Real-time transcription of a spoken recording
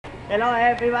Hello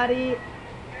everybody.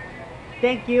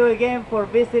 Thank you again for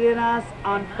visiting us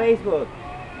on Facebook.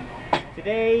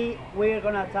 Today we're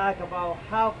gonna talk about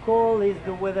how cold is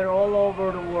the weather all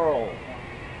over the world.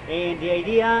 And the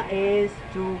idea is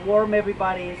to warm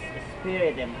everybody's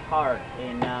spirit and heart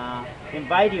and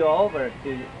invite you over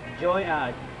to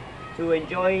join to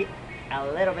enjoy a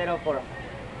little bit of our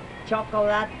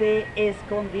chocolate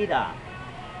escondida.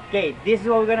 Okay, this is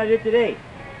what we're gonna do today.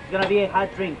 It's gonna be a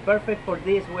hot drink, perfect for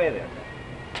this weather.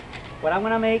 What I'm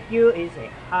gonna make you is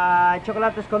a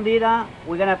chocolate escondida.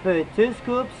 We're gonna put 2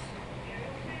 scoops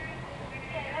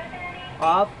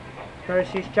of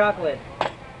Hershey's chocolate.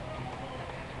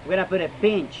 We're gonna put a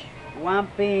pinch, 1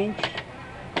 pinch.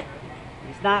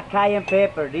 It's not cayenne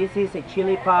pepper, this is a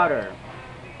chili powder.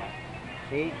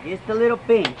 See, just a little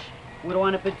pinch. We don't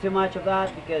want to put too much of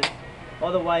that because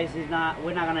otherwise we're not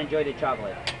gonna enjoy the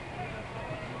chocolate.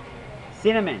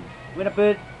 Cinnamon, we're gonna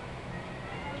put a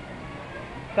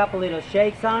couple little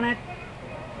shakes on it.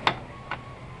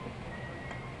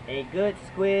 A good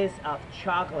squeeze of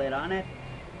chocolate on it.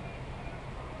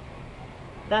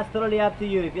 That's totally up to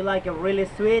you. If you like it really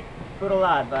sweet, put a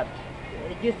lot, but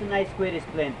just a nice squeeze is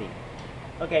plenty.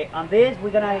 Okay, on this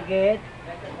we're gonna get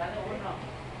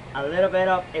a little bit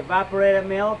of evaporated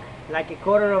milk, like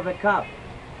 1/4 of a cup.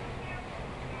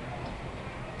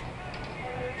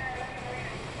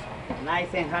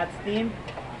 Nice and hot steam.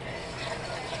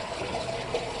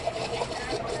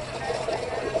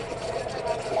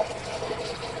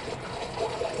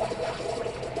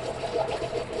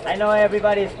 I know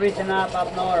everybody is freezing up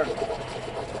north.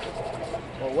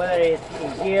 Well, weather is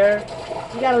in here.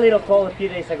 We got a little cold a few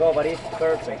days ago, but it's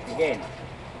perfect again.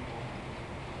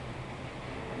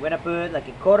 I'm gonna put like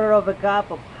 1/4 of a cup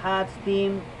of hot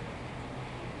steam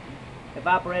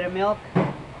evaporated milk.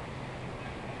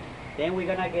 Then we're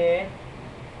gonna get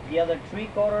the other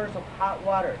 3/4 of hot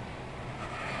water.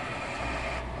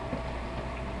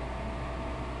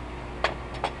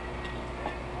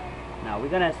 Now we're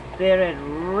gonna stir it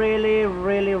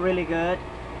really good.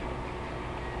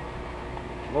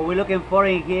 What we're looking for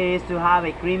in here is to have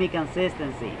a creamy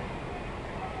consistency.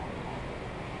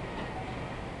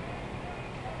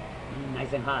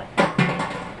 Nice and hot.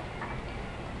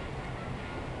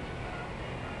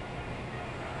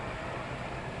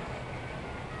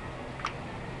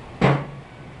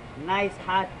 Nice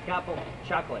hot cup of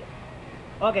chocolate.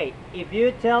 Okay, if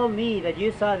you tell me that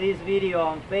you saw this video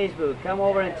on Facebook, come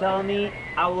over and tell me.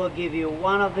 I will give you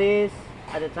one of these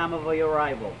at the time of your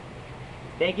arrival.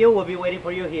 Thank you, we'll be waiting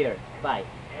for you here. Bye.